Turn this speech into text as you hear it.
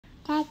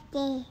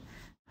Daddy.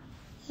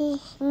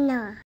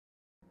 No.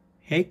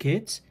 Hey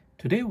kids,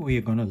 today we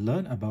are going to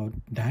learn about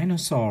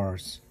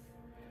dinosaurs.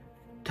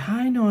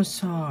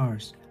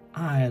 Dinosaurs!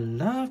 I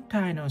love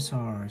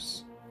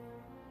dinosaurs.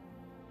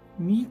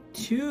 Me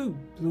too,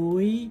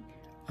 Bluey.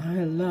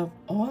 I love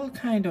all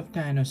kind of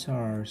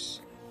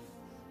dinosaurs.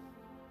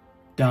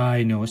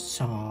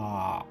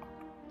 Dinosaur!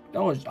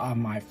 Those are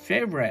my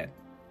favorite.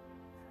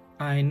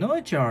 I know,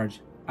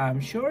 George.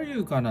 I'm sure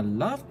you're gonna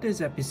love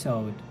this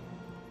episode.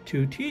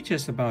 To teach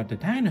us about the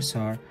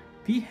dinosaur,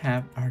 we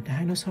have our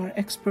dinosaur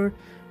expert,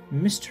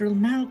 Mr.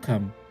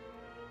 Malcolm.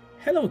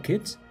 Hello,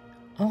 kids.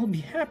 I'll be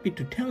happy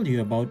to tell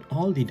you about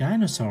all the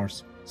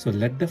dinosaurs. So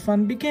let the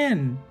fun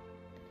begin.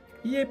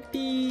 Yippee!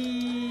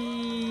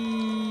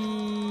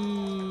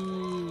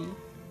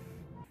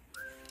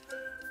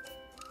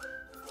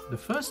 The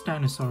first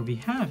dinosaur we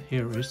have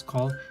here is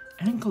called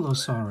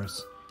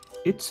Angelosaurus.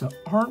 It's an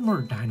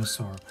armored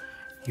dinosaur.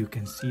 You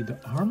can see the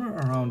armor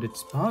around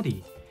its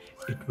body.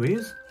 It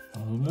weighs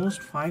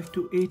almost 5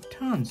 to 8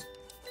 tons.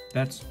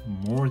 That's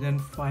more than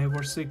 5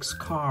 or 6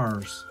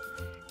 cars.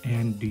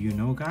 And do you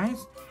know,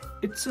 guys?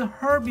 It's a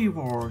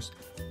herbivore.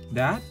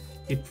 That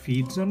it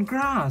feeds on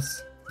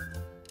grass.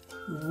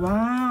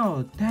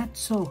 Wow, that's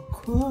so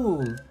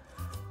cool.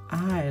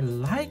 I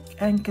like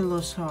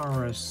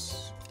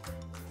Ankylosaurus.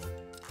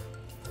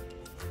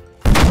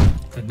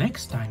 The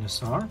next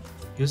dinosaur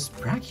is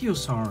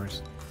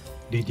Brachiosaurus.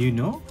 Did you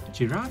know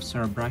giraffes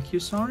are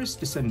Brachiosaurus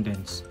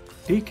descendants?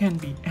 They can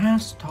be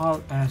as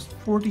tall as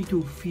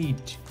 42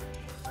 feet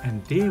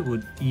and they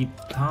would eat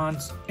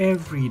plants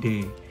every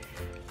day,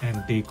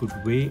 and they could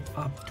weigh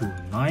up to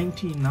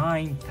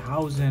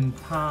 99,000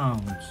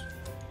 pounds.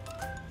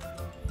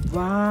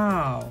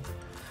 Wow,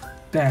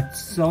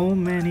 that's so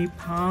many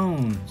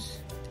pounds.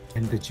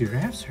 And the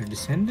giraffes are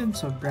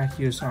descendants of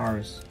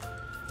Brachiosaurus.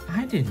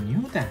 I didn't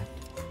know that.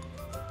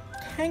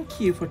 Thank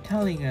you for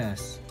telling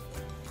us.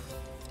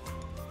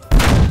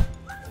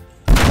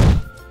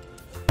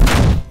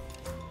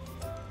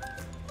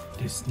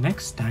 This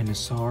next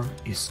dinosaur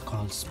is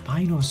called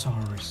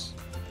Spinosaurus.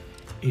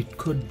 It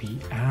could be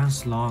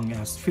as long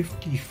as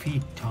 50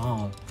 feet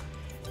tall,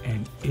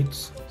 and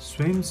it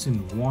swims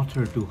in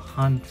water to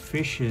hunt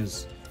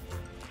fishes.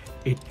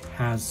 It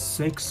has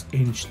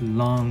 6-inch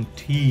long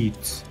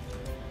teeth.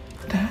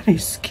 That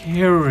is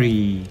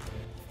scary.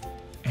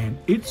 And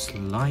it's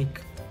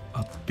like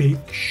a big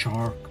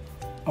shark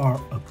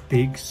or a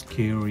big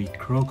scary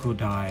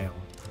crocodile.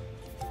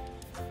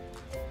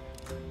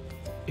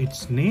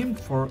 It's named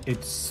for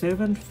its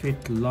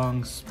 7-foot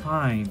long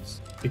spines.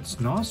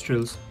 Its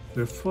nostrils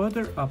were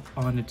further up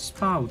on its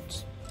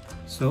spout,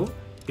 so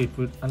it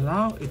would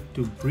allow it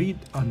to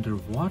breathe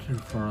underwater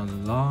for a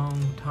long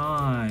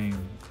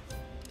time.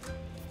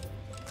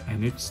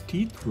 And its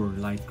teeth were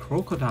like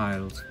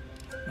crocodiles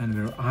and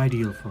were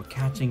ideal for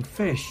catching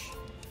fish.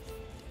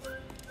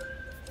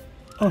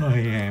 I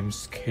am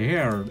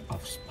scared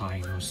of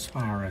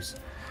Spinosaurus.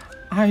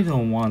 I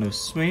don't want to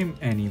swim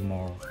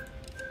anymore.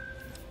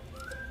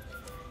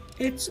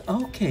 It's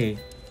okay,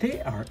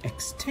 they are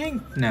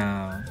extinct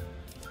now.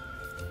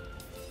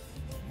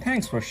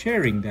 Thanks for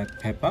sharing that,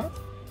 Peppa.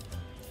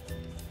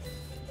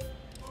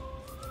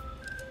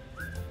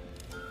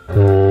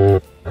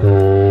 The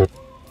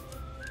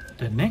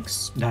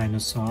next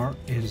dinosaur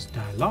is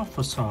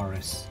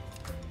Dilophosaurus.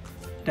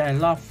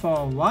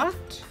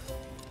 What?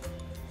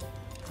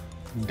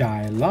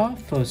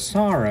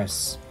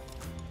 Dilophosaurus.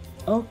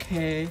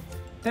 Okay,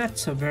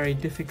 that's a very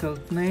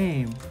difficult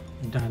name.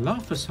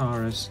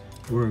 Dilophosaurus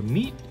were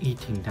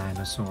meat-eating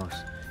dinosaurs.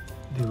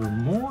 They were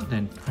more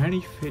than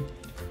 20 feet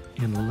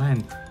in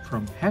length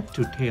from head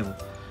to tail,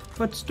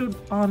 but stood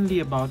only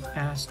about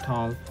as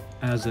tall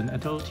as an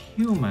adult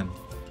human.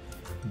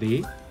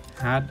 They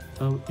had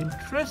an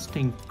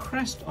interesting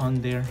crest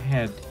on their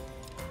head,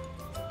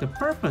 the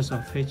purpose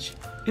of which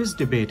is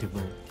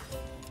debatable.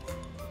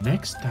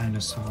 Next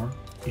dinosaur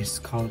is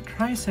called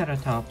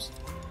Triceratops.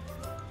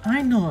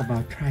 I know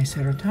about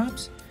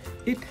Triceratops.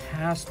 It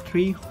has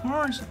 3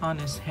 horns on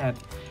its head.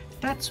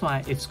 That's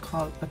why it's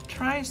called a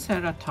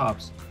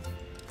Triceratops.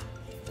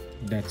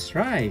 That's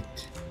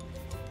right.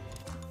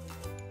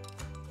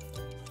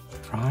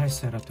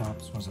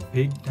 Triceratops was a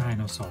big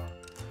dinosaur,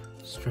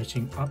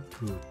 stretching up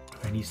to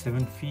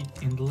 27 feet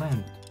in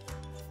length.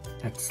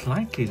 That's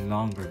slightly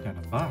longer than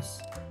a bus,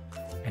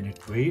 and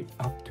it weighed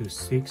up to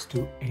 6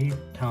 to 8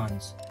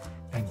 tons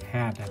and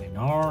had an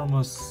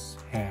enormous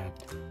head.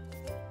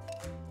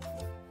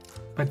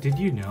 But did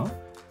you know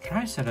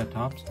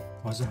Triceratops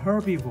was a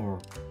herbivore?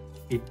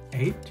 It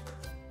ate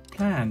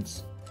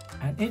plants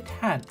and it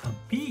had a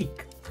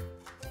beak.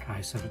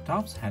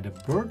 Triceratops had a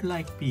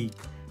bird-like beak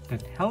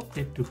that helped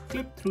it to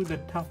clip through the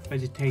tough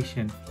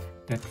vegetation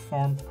that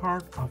formed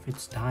part of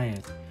its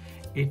diet.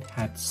 It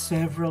had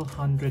several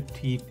hundred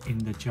teeth in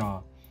the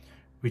jaw,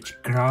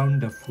 which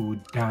ground the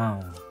food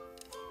down.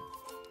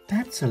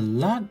 That's a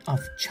lot of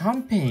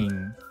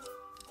chomping.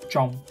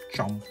 Chomp,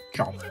 chomp,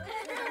 chomp,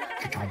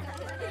 chomp.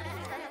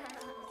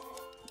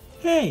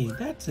 Hey,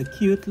 that's a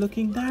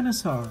cute-looking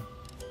dinosaur.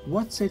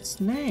 What's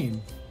its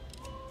name?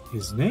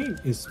 His name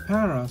is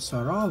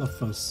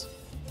Parasaurolophus.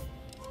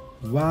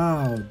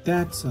 Wow,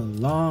 that's a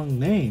long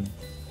name.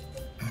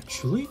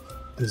 Actually,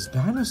 this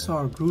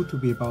dinosaur grew to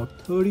be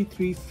about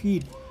 33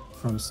 feet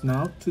from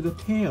snout to the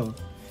tail,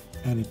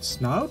 and its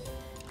snout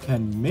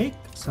can make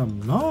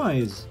some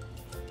noise.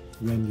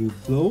 When you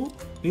blow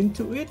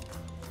into it,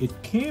 it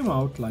came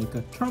out like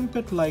a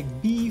trumpet-like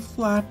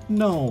B-flat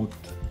note.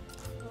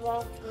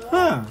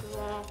 Huh?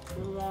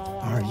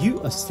 Are you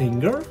a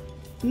singer?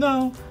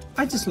 No,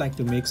 I just like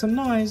to make some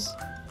noise.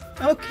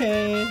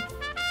 Okay.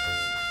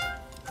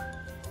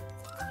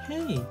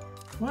 Hey,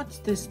 what's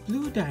this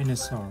blue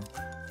dinosaur?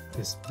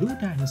 This blue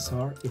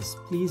dinosaur is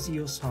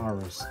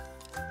Plesiosaurus.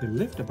 They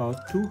lived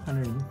about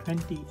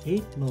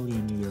 228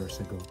 million years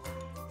ago,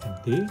 and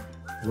they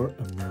were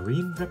a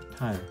marine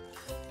reptile.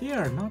 They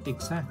are not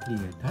exactly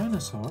a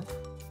dinosaur,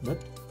 but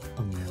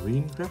a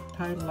marine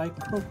reptile like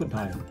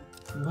crocodile.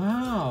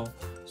 Wow,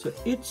 so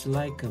it's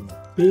like a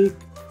big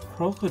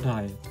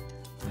crocodile.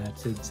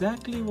 That's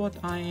exactly what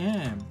I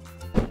am.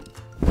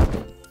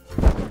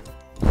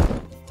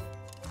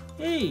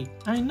 Hey,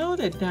 I know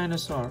that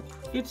dinosaur.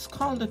 It's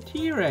called a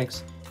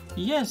T-Rex.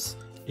 Yes,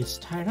 it's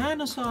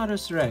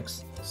Tyrannosaurus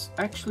Rex. It's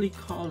actually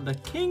called the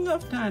king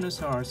of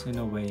dinosaurs in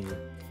a way,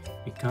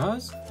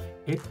 because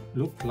it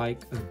looked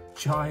like a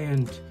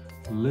giant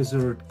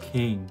lizard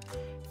king.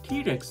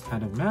 T-Rex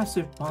had a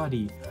massive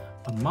body,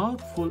 a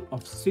mouth full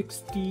of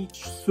 60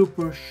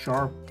 super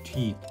sharp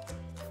teeth.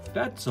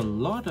 That's a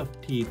lot of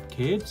teeth,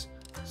 kids.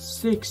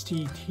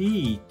 60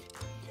 teeth.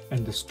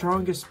 And the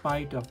strongest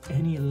bite of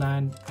any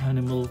land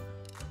animal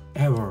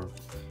ever.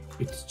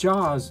 Its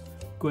jaws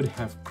could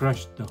have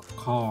crushed the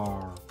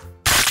car.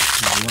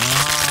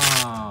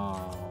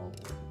 Wow!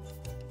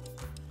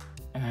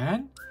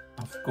 And,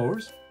 of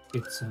course,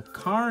 it's a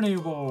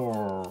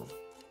carnivore.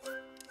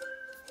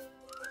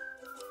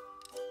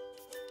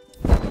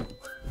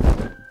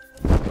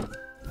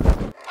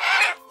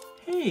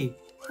 Hey,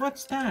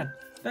 what's that?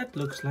 That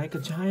looks like a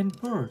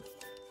giant bird.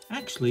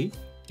 Actually,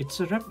 it's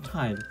a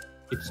reptile.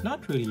 It's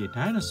not really a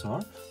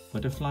dinosaur,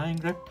 but a flying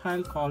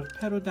reptile called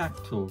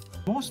Pterodactyl.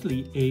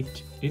 Mostly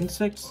ate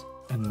insects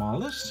and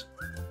mollusks,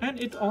 and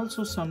it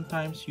also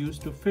sometimes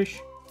used to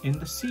fish in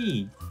the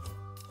sea.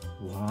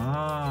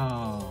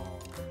 Wow!